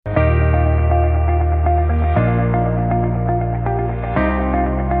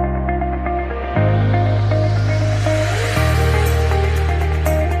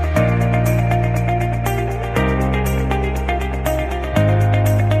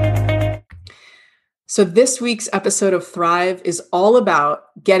So, this week's episode of Thrive is all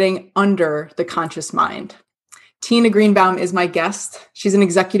about getting under the conscious mind. Tina Greenbaum is my guest. She's an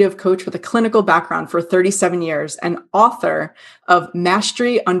executive coach with a clinical background for 37 years and author of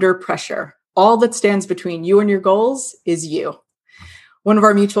Mastery Under Pressure. All that stands between you and your goals is you. One of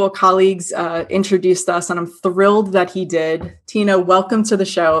our mutual colleagues introduced us, and I'm thrilled that he did. Tina, welcome to the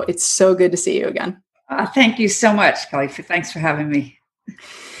show. It's so good to see you again. Thank you so much, Kelly. Thanks for having me.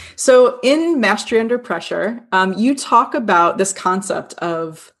 So in Mastery Under Pressure, you talk about this concept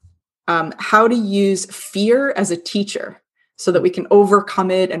of how to use fear as a teacher so that we can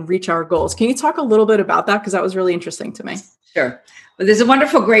overcome it and reach our goals. Can you talk a little bit about that? Because that was really interesting to me. Sure. Well, there's a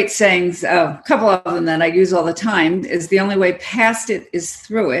wonderful, great sayings, a couple of them that I use all the time, is the only way past it is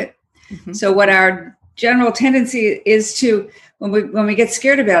through it. Mm-hmm. So what our general tendency is to, when we get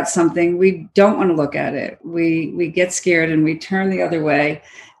scared about something, we don't want to look at it. We get scared and we turn the other way.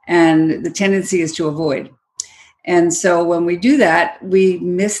 And the tendency is to avoid. And so when we do that, we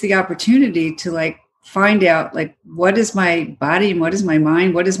miss the opportunity to find out what is my body and what is my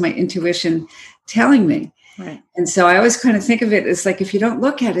mind? What is my intuition telling me? Right. And so I always kind of think of it as if you don't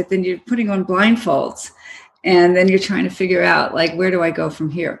look at it, then you're putting on blindfolds and then you're trying to figure out where do I go from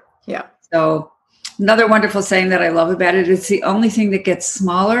here? Yeah. So another wonderful saying that I love about it, it's the only thing that gets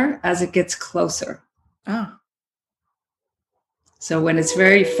smaller as it gets closer. Oh. So when it's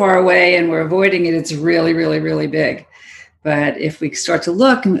very far away and we're avoiding it, it's really, really, really big. But if we start to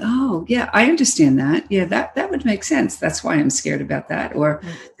look and, oh, yeah, I understand that. Yeah, that would make sense. That's why I'm scared about that. Or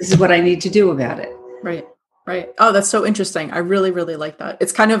this is what I need to do about it. Right. Right. Oh, that's so interesting. I really, really like that.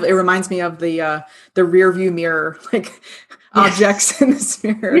 It's it reminds me of the rear view mirror, objects in this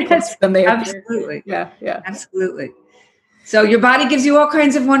mirror. Yes, when they absolutely. Appear. Yeah. Absolutely. So your body gives you all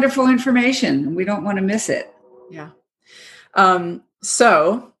kinds of wonderful information, and we don't want to miss it. Yeah.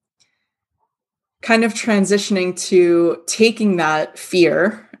 So kind of transitioning to taking that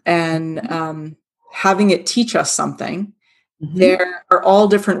fear and having it teach us something. Mm-hmm. There are all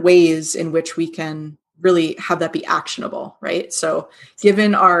different ways in which we can really have that be actionable, right? So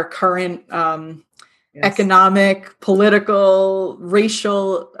given our current economic, political,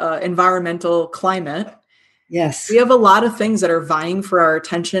 racial, environmental climate, yes, we have a lot of things that are vying for our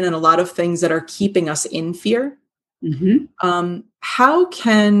attention and a lot of things that are keeping us in fear. Mm-hmm. How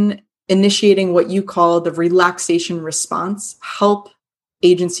can initiating what you call the relaxation response help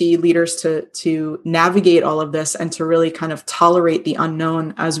agency leaders to navigate all of this and to really kind of tolerate the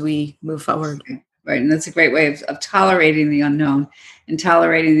unknown as we move forward? Right. And that's a great way of tolerating the unknown and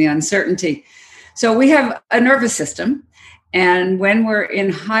tolerating the uncertainty. So we have a nervous system, and when we're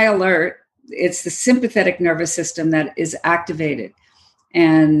in high alert, it's the sympathetic nervous system that is activated.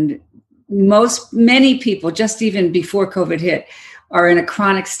 And many people, just even before COVID hit, are in a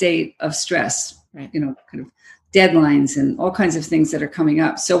chronic state of stress, right? Kind of deadlines and all kinds of things that are coming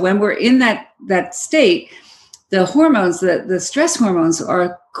up. So when we're in that state, the hormones, the stress hormones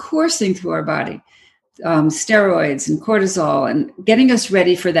are coursing through our body, steroids and cortisol, and getting us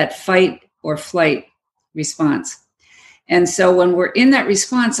ready for that fight or flight response. And so when we're in that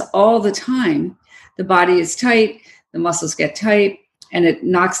response all the time, the body is tight, the muscles get tight, and it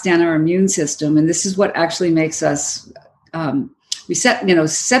knocks down our immune system. And this is what actually makes us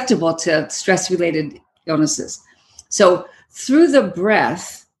susceptible to stress-related illnesses. So through the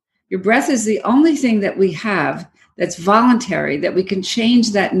breath, your breath is the only thing that we have that's voluntary, that we can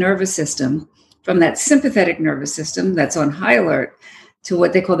change that nervous system from that sympathetic nervous system that's on high alert to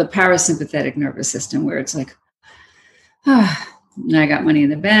what they call the parasympathetic nervous system, where it's I got money in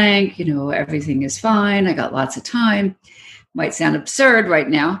the bank, everything is fine, I got lots of time. Might sound absurd right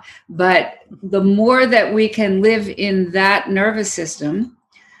now, but the more that we can live in that nervous system,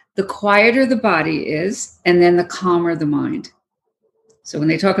 the quieter the body is, and then the calmer the mind. So when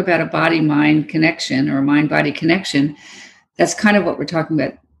they talk about a body-mind connection or a mind-body connection, that's kind of what we're talking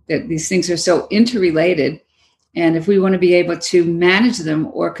about, that these things are so interrelated. And if we want to be able to manage them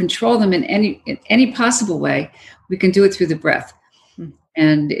or control them in any possible way, we can do it through the breath. Mm-hmm.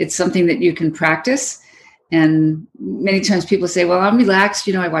 And it's something that you can practice. And many times people say, well, I'm relaxed,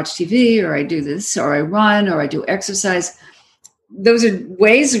 I watch TV, or I do this, or I run, or I do exercise. Those are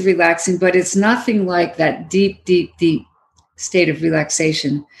ways of relaxing, but it's nothing like that deep, deep, deep state of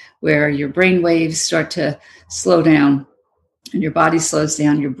relaxation where your brain waves start to slow down and your body slows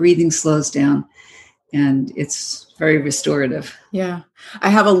down, your breathing slows down, and it's very restorative. Yeah. I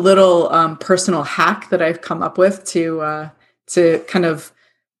have a little personal hack that I've come up with to kind of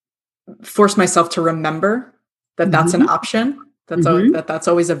force myself to remember that that's an option, That's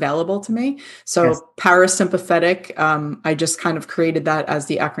always available to me. So Yes. parasympathetic, I just kind of created that as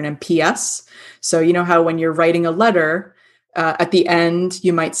the acronym PS. So you know how when you're writing a letter, at the end,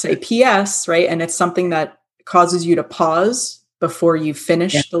 you might say PS, right? And it's something that causes you to pause before you Yeah.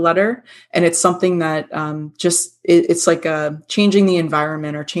 finish the letter. And it's something that it's like changing the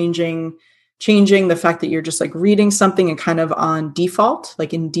environment or changing the fact that you're just like reading something and kind of on default,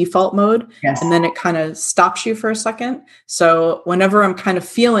 like in default mode. Yes. And then it kind of stops you for a second. So whenever I'm kind of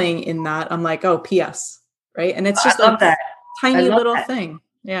feeling in that, I'm like, oh, PS, right? And it's just I love that. tiny little thing.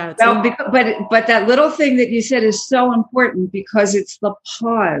 Yeah. Well, but that little thing that you said is so important because it's the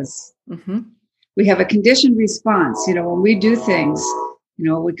pause. Mm-hmm. We have a conditioned response. When we do things,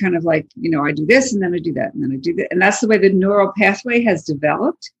 we kind of like, I do this and then I do that and then I do that. And that's the way the neural pathway has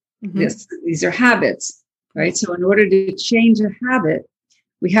developed. Mm-hmm. These are habits, right? So in order to change a habit,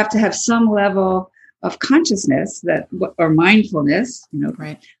 we have to have some level of consciousness or mindfulness,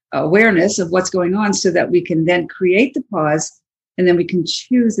 right. Awareness of what's going on so that we can then create the pause and then we can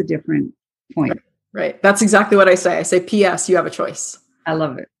choose a different point. Right. That's exactly what I say. I say, PS, you have a choice. I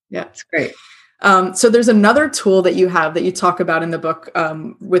love it. Yeah. It's great. So there's another tool that you have that you talk about in the book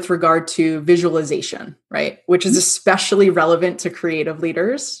with regard to visualization, right? Which is especially relevant to creative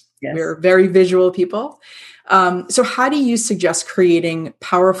leaders. Yes. We're very visual people. So how do you suggest creating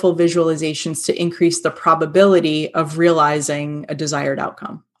powerful visualizations to increase the probability of realizing a desired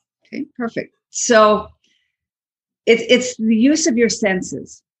outcome? Okay, perfect. So it's the use of your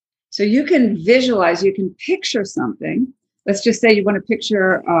senses. So you can visualize, you can picture something. Let's just say you want to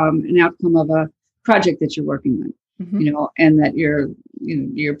picture an outcome of a project that you're working on, Mm-hmm. And that your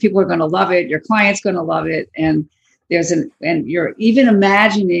people are going to love it, your client's going to love it, and and you're even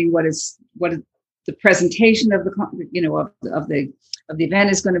imagining what the presentation of the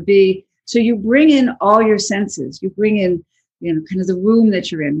event is going to be. So you bring in all your senses. You bring in kind of the room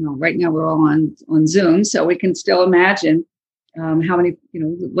that you're in. Well, right now we're all on Zoom, so we can still imagine how many,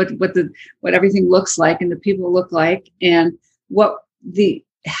 what everything looks like and the people look like and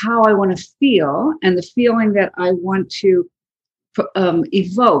how I want to feel and the feeling that I want to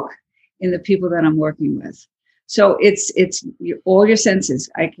evoke in the people that I'm working with. So it's all your senses.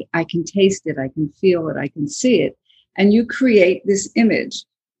 I can taste it. I can feel it. I can see it. And you create this image.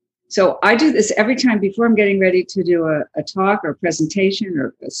 So I do this every time before I'm getting ready to do a talk or a presentation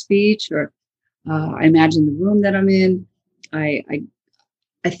or a speech, or I imagine the room that I'm in. I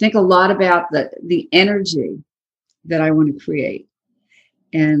think a lot about the energy that I want to create.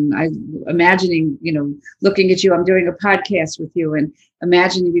 And I'm imagining, looking at you, I'm doing a podcast with you and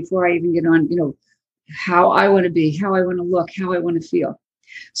imagining before I even get on, how I want to be, how I want to look, how I want to feel.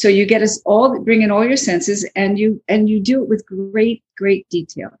 So you get us all, bring in all your senses and you do it with great, great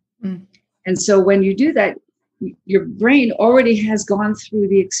detail. Mm. And so when you do that, your brain already has gone through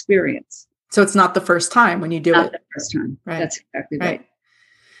the experience. So it's not the first time when you do not it. The first time. Right. That's exactly right.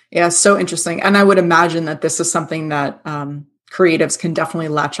 Yeah, so interesting. And I would imagine that this is something that creatives can definitely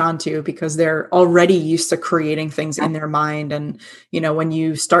latch onto because they're already used to creating things in their mind. And, when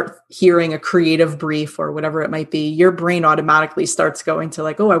you start hearing a creative brief or whatever it might be, your brain automatically starts going to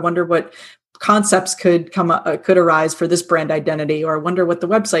like, oh, I wonder what concepts could arise for this brand identity, or I wonder what the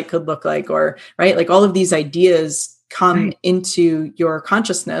website could look like, or right. Like all of these ideas come into your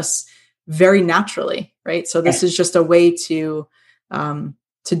consciousness very naturally. Right. So this is just a way to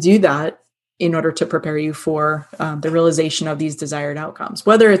do that in order to prepare you for the realization of these desired outcomes,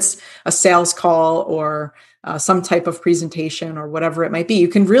 whether it's a sales call or some type of presentation or whatever it might be. You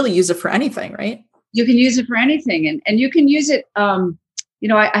can really use it for anything, right? You can use it for anything. And you can use it, I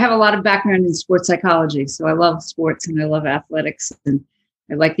have a lot of background in sports psychology. So I love sports and I love athletics and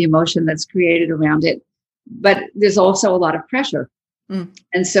I like the emotion that's created around it. But there's also a lot of pressure. Mm.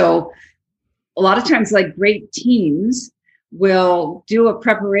 And so a lot of times, like great teams will do a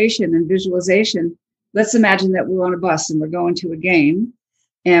preparation and visualization. Let's imagine that we're on a bus and we're going to a game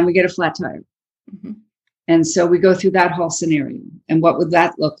and we get a flat tire. Mm-hmm. And so we go through that whole scenario and what would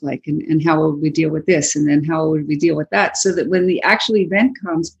that look like and how would we deal with this? And then how would we deal with that? So that when the actual event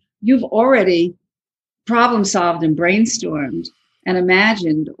comes, you've already problem solved and brainstormed and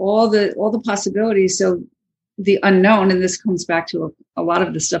imagined all the possibilities. So the unknown, and this comes back to a lot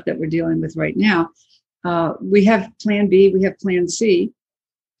of the stuff that we're dealing with right now. We have plan B, we have plan C,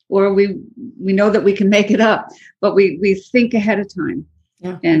 or we know that we can make it up, but we think ahead of time.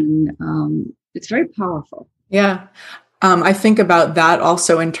 Yeah. And it's very powerful. Yeah. I think about that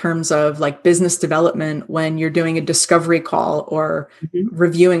also in terms of like business development when you're doing a discovery call or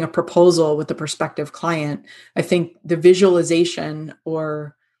reviewing a proposal with a prospective client. I think the visualization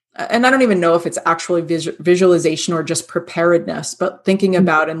or and I don't even know if it's actually visualization or just preparedness, but thinking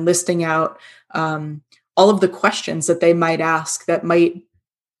about and listing out all of the questions that they might ask that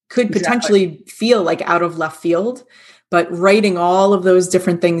could potentially feel like out of left field, but writing all of those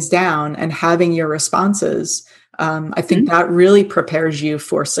different things down and having your responses, I think that really prepares you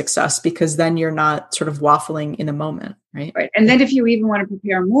for success, because then you're not sort of waffling in a moment, right? Right. And then if you even want to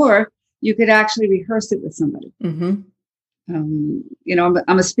prepare more, you could actually rehearse it with somebody. Mm-hmm.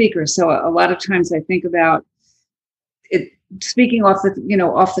 I'm a speaker, so a lot of times I think about it. Speaking off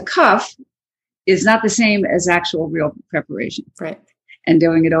the cuff is not the same as actual real preparation, right? And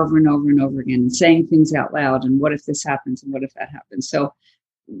doing it over and over and over again, and saying things out loud. And what if this happens? And what if that happens? So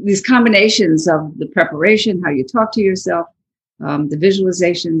these combinations of the preparation, how you talk to yourself, the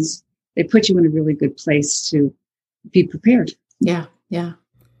visualizations, they put you in a really good place to be prepared. Yeah. Yeah.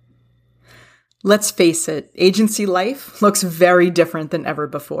 Let's face it, agency life looks very different than ever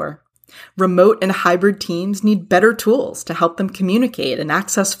before. Remote and hybrid teams need better tools to help them communicate and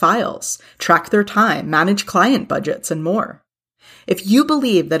access files, track their time, manage client budgets, and more. If you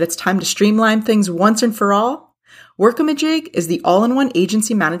believe that it's time to streamline things once and for all, Workamajig is the all-in-one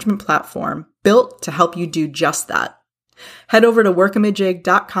agency management platform built to help you do just that. Head over to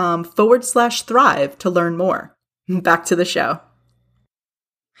workamajig.com/thrive to learn more. Back to the show.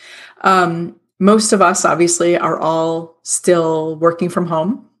 Most of us obviously are all still working from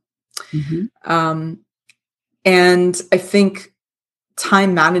home. Mm-hmm. And I think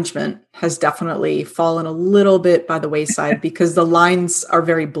time management has definitely fallen a little bit by the wayside because the lines are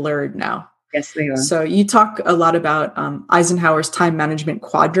very blurred now. Yes, they are. So you talk a lot about Eisenhower's time management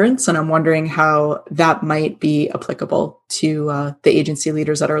quadrants, and I'm wondering how that might be applicable to the agency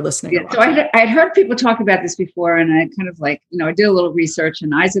leaders that are listening. Yeah, so I had heard people talk about this before, and I kind of I did a little research,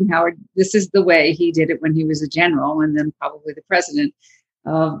 and Eisenhower, this is the way he did it when he was a general and then probably the president.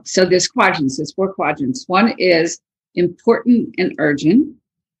 So there's quadrants, there's 4 quadrants. One is important and urgent.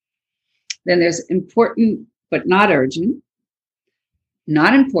 Then there's important but not urgent,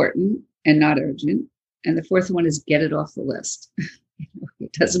 not important and not urgent. And the 4th one is get it off the list.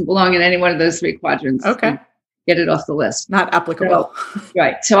 It doesn't belong in any one of those 3 quadrants. Okay. Get it off the list. Not applicable. So,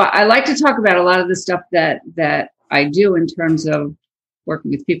 right. So I like to talk about a lot of the stuff that I do in terms of working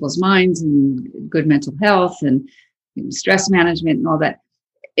with people's minds and good mental health and stress management and all that.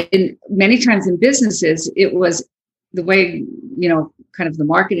 Many times in businesses, it was the way, kind of the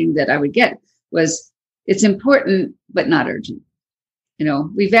marketing that I would get was it's important, but not urgent.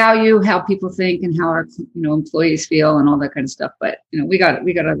 We value how people think and how our, employees feel and all that kind of stuff. But, we got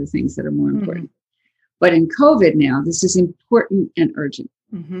other things that are more important. Mm-hmm. But in COVID now, this is important and urgent.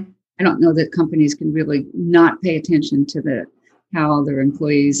 Mm-hmm. I don't know that companies can really not pay attention to how their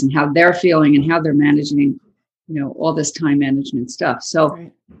employees and how they're feeling and how they're managing, all this time management stuff. So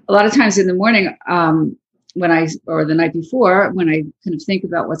a lot of times in the morning, or the night before, when I kind of think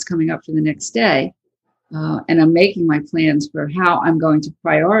about what's coming up for the next day, and I'm making my plans for how I'm going to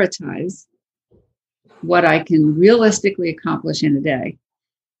prioritize what I can realistically accomplish in a day.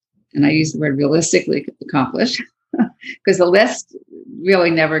 And I use the word realistically accomplish because the list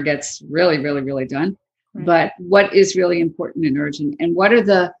really never gets really, really, really done. Right. But what is really important and urgent, and what are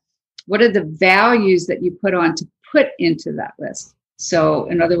the values that you put into that list? So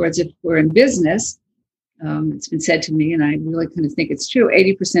in other words, if we're in business, it's been said to me, and I really kind of think it's true,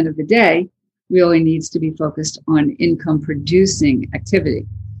 80% of the day really needs to be focused on income producing activity.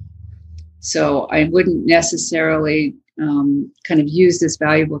 So I wouldn't necessarily kind of use this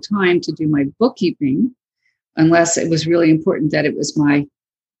valuable time to do my bookkeeping unless it was really important that it was going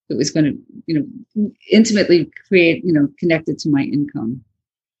to, intimately create, connected to my income,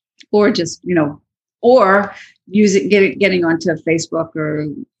 or just, or getting onto Facebook or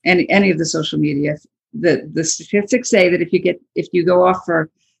any of the social media. The statistics say that if you go off for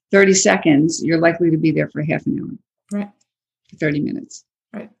 30 seconds, you're likely to be there for half an hour, right? 30 minutes.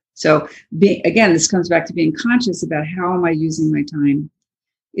 Right. So again, this comes back to being conscious about how am I using my time?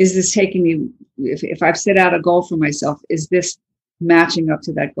 Is this taking me, if I've set out a goal for myself, is this matching up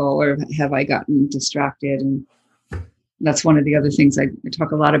to that goal, or have I gotten distracted? And that's one of the other things I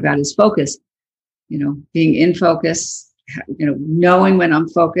talk a lot about is focus, being in focus, knowing when I'm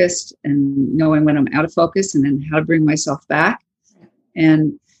focused and knowing when I'm out of focus, and then how to bring myself back,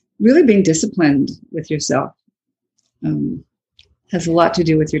 and really being disciplined with yourself has a lot to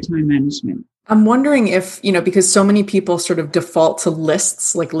do with your time management. I'm wondering if, because so many people sort of default to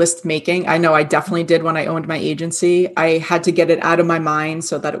lists, like list making. I know I definitely did when I owned my agency. I had to get it out of my mind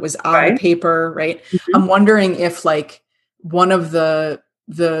so that it was on paper, right? Mm-hmm. I'm wondering if one of the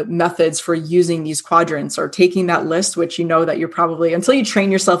the methods for using these quadrants, or taking that list, which you know that you're probably, until you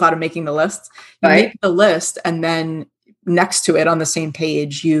train yourself out of making the lists, you make the list, and then next to it on the same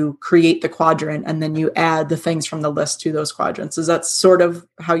page, you create the quadrant, and then you add the things from the list to those quadrants. Is that sort of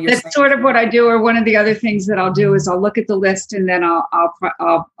how you're saying? That's sort of what I do. Or one of the other things that I'll do is I'll look at the list, and then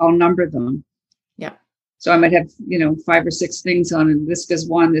I'll number them. Yeah. So I might have, 5 or 6 things on, and this is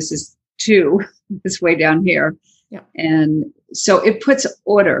 1, this is 2, this way down here. Yeah. And so it puts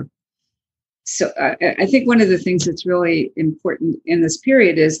order. So I think one of the things that's really important in this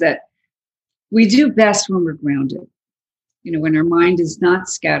period is that we do best when we're grounded, when our mind is not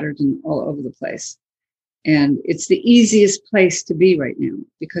scattered and all over the place. And it's the easiest place to be right now,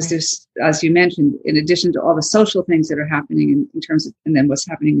 because there's, as you mentioned, in addition to all the social things that are happening in terms of, and then what's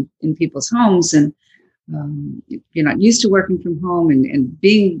happening in people's homes, and you're not used to working from home and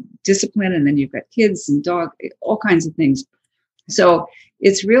being disciplined, and then you've got kids and dog, all kinds of things. So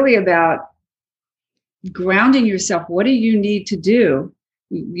it's really about grounding yourself. What do you need to do?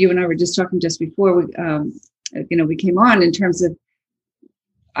 You and I were just talking just before we came on, in terms of,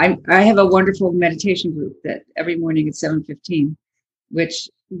 I have a wonderful meditation group that every morning at 7:15, which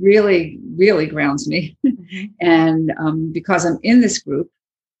really, really grounds me. Mm-hmm. And because I'm in this group,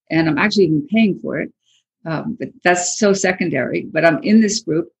 and I'm actually even paying for it, but that's so secondary. But I'm in this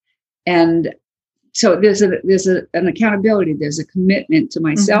group, and so there's an accountability. There's a commitment to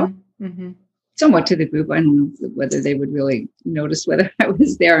myself, mm-hmm. somewhat to the group. I don't know whether they would really notice whether I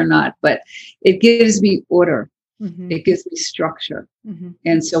was there or not, but it gives me order. Mm-hmm. It gives me structure. Mm-hmm.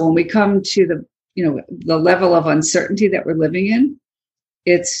 And so when we come to the level of uncertainty that we're living in,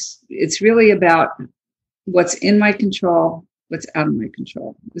 it's really about what's in my control, what's out of my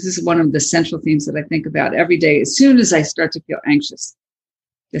control. This is one of the central themes that I think about every day. As soon as I start to feel anxious,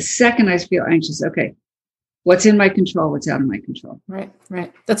 the second I feel anxious, okay, what's in my control, what's out of my control. Right.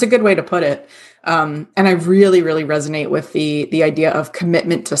 That's a good way to put it. And I really, really resonate with the idea of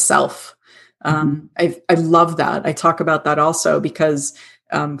commitment to self. I love that. I talk about that also because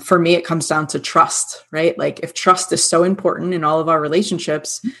for me, it comes down to trust, right? Like, if trust is so important in all of our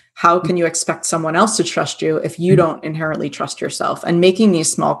relationships, how can you expect someone else to trust you if you don't inherently trust yourself? And making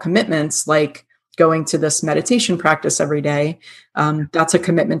these small commitments, like going to this meditation practice every day, that's a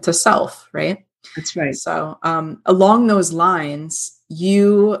commitment to self, right? That's right. So along those lines,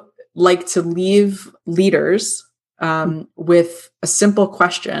 you like to leave leaders with a simple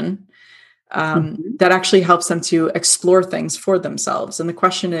question that actually helps them to explore things for themselves. And the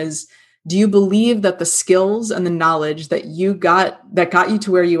question is, do you believe that the skills and the knowledge that got you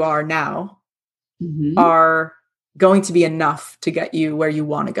to where you are now are going to be enough to get you where you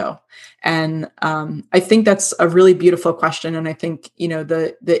want to go? And I think that's a really beautiful question. And I think,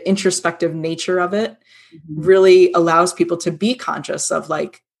 the introspective nature of it really allows people to be conscious of,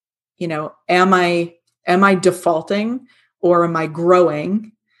 like, am I defaulting, or am I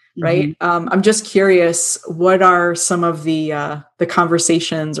growing? Right. I'm just curious, what are some of the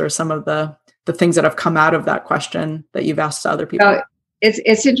conversations, or some of the things that have come out of that question that you've asked other people?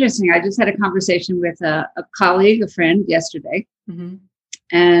 It's interesting. I just had a conversation with a colleague, a friend yesterday,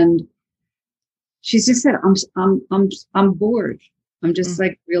 and she just said, I'm bored. I'm just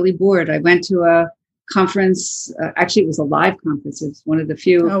like really bored. I went to a conference. Actually, it was a live conference. It's one of the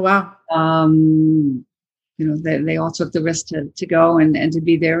few. Oh, wow. They all took the risk to go and to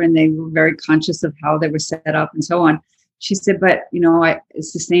be there, and they were very conscious of how they were set up and so on. She said, but,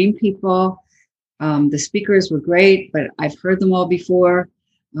 it's the same people. The speakers were great, but I've heard them all before.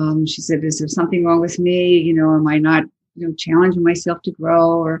 She said, is there something wrong with me? Am I not, challenging myself to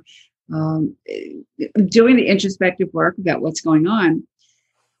grow, or doing the introspective work about what's going on?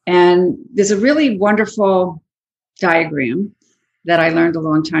 And there's a really wonderful diagram that I learned a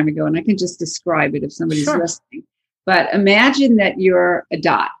long time ago, and I can just describe it if somebody's listening. But imagine that you're a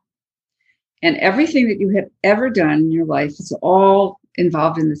dot, and everything that you have ever done in your life is all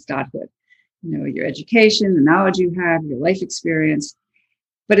involved in this dothood. Your education, the knowledge you have, your life experience.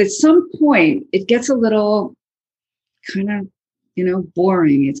 But at some point, it gets a little kind of,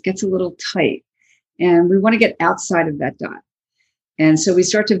 boring. It gets a little tight, and we want to get outside of that dot. And so we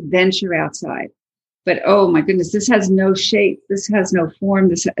start to venture outside. But, oh my goodness, this has no shape. This has no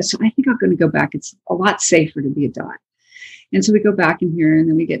form. So I think I'm going to go back. It's a lot safer to be a dot. And so we go back in here, and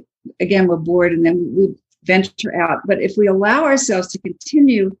then we're bored, and then we venture out. But if we allow ourselves to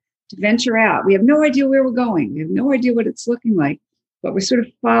continue to venture out, we have no idea where we're going. We have no idea what it's looking like, but we're sort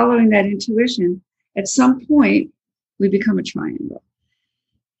of following that intuition. At some point, we become a triangle.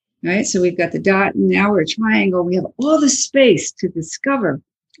 Right? So we've got the dot, and now we're a triangle. We have all the space to discover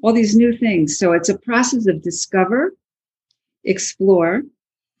all these new things. So it's a process of discover, explore,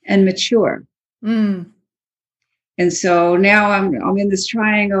 and mature. Mm. And so now I'm in this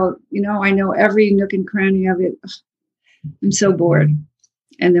triangle, I know every nook and cranny of it. I'm so bored.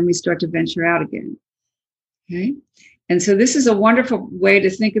 And then we start to venture out again. Okay. And so this is a wonderful way to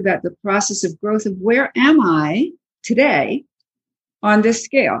think about the process of growth of where am I today on this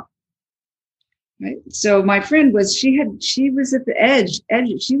scale. Right. So my friend she was at the edge.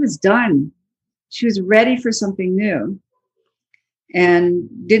 She was done. She was ready for something new and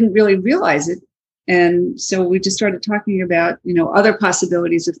didn't really realize it. And so we just started talking about, other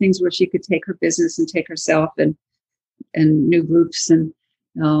possibilities of things where she could take her business and take herself and new groups and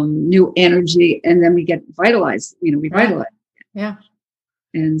new energy. And then we get vitalized, revitalize. Yeah.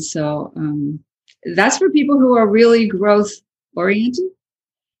 And so that's for people who are really growth oriented.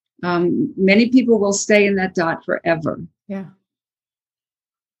 Many people will stay in that dot forever. Yeah.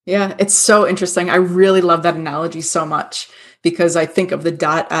 Yeah. It's so interesting. I really love that analogy so much because I think of the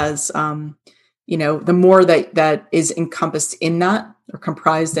dot as, the more that is encompassed in that or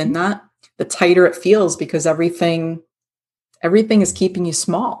comprised in that, the tighter it feels because everything is keeping you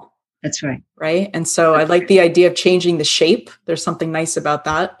small. That's right. Right. And so I like the idea of changing the shape. There's something nice about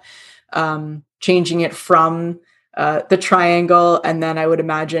that. Changing it from the triangle. And then I would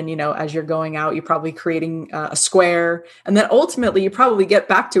imagine, as you're going out, you're probably creating a square. And then ultimately you probably get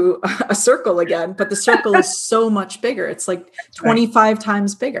back to a circle again, but the circle is so much bigger. It's like 25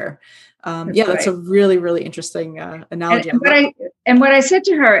 times bigger. That's a really, really interesting analogy. And what I said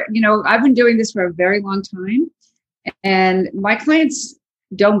to her, I've been doing this for a very long time and my clients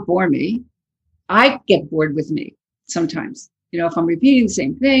don't bore me. I get bored with me sometimes, if I'm repeating the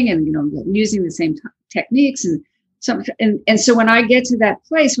same thing and, using the same techniques and so when I get to that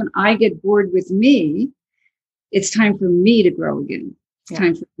place, when I get bored with me, it's time for me to grow again. It's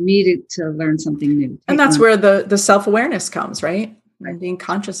time for me to learn something new. And that's where the self-awareness comes, right? And being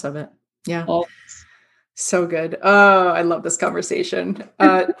conscious of it. Yeah. Always. So good. Oh, I love this conversation.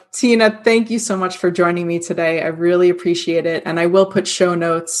 Tina, thank you so much for joining me today. I really appreciate it. And I will put show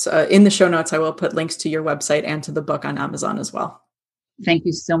notes in the show notes. I will put links to your website and to the book on Amazon as well. Thank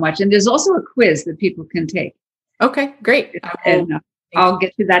you so much. And there's also a quiz that people can take. Okay, great. And I'll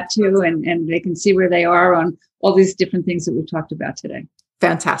get to that too. And they can see where they are on all these different things that we've talked about today.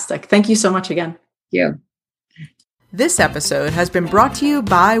 Fantastic. Thank you so much again. Thank you. This episode has been brought to you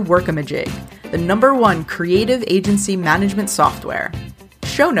by Workamajig, the #1 creative agency management software.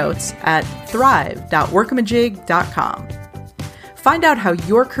 Show notes at thrive.workamajig.com. Find out how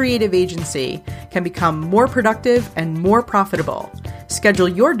your creative agency can become more productive and more profitable. Schedule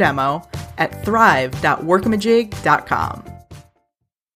your demo at thrive.workamajig.com.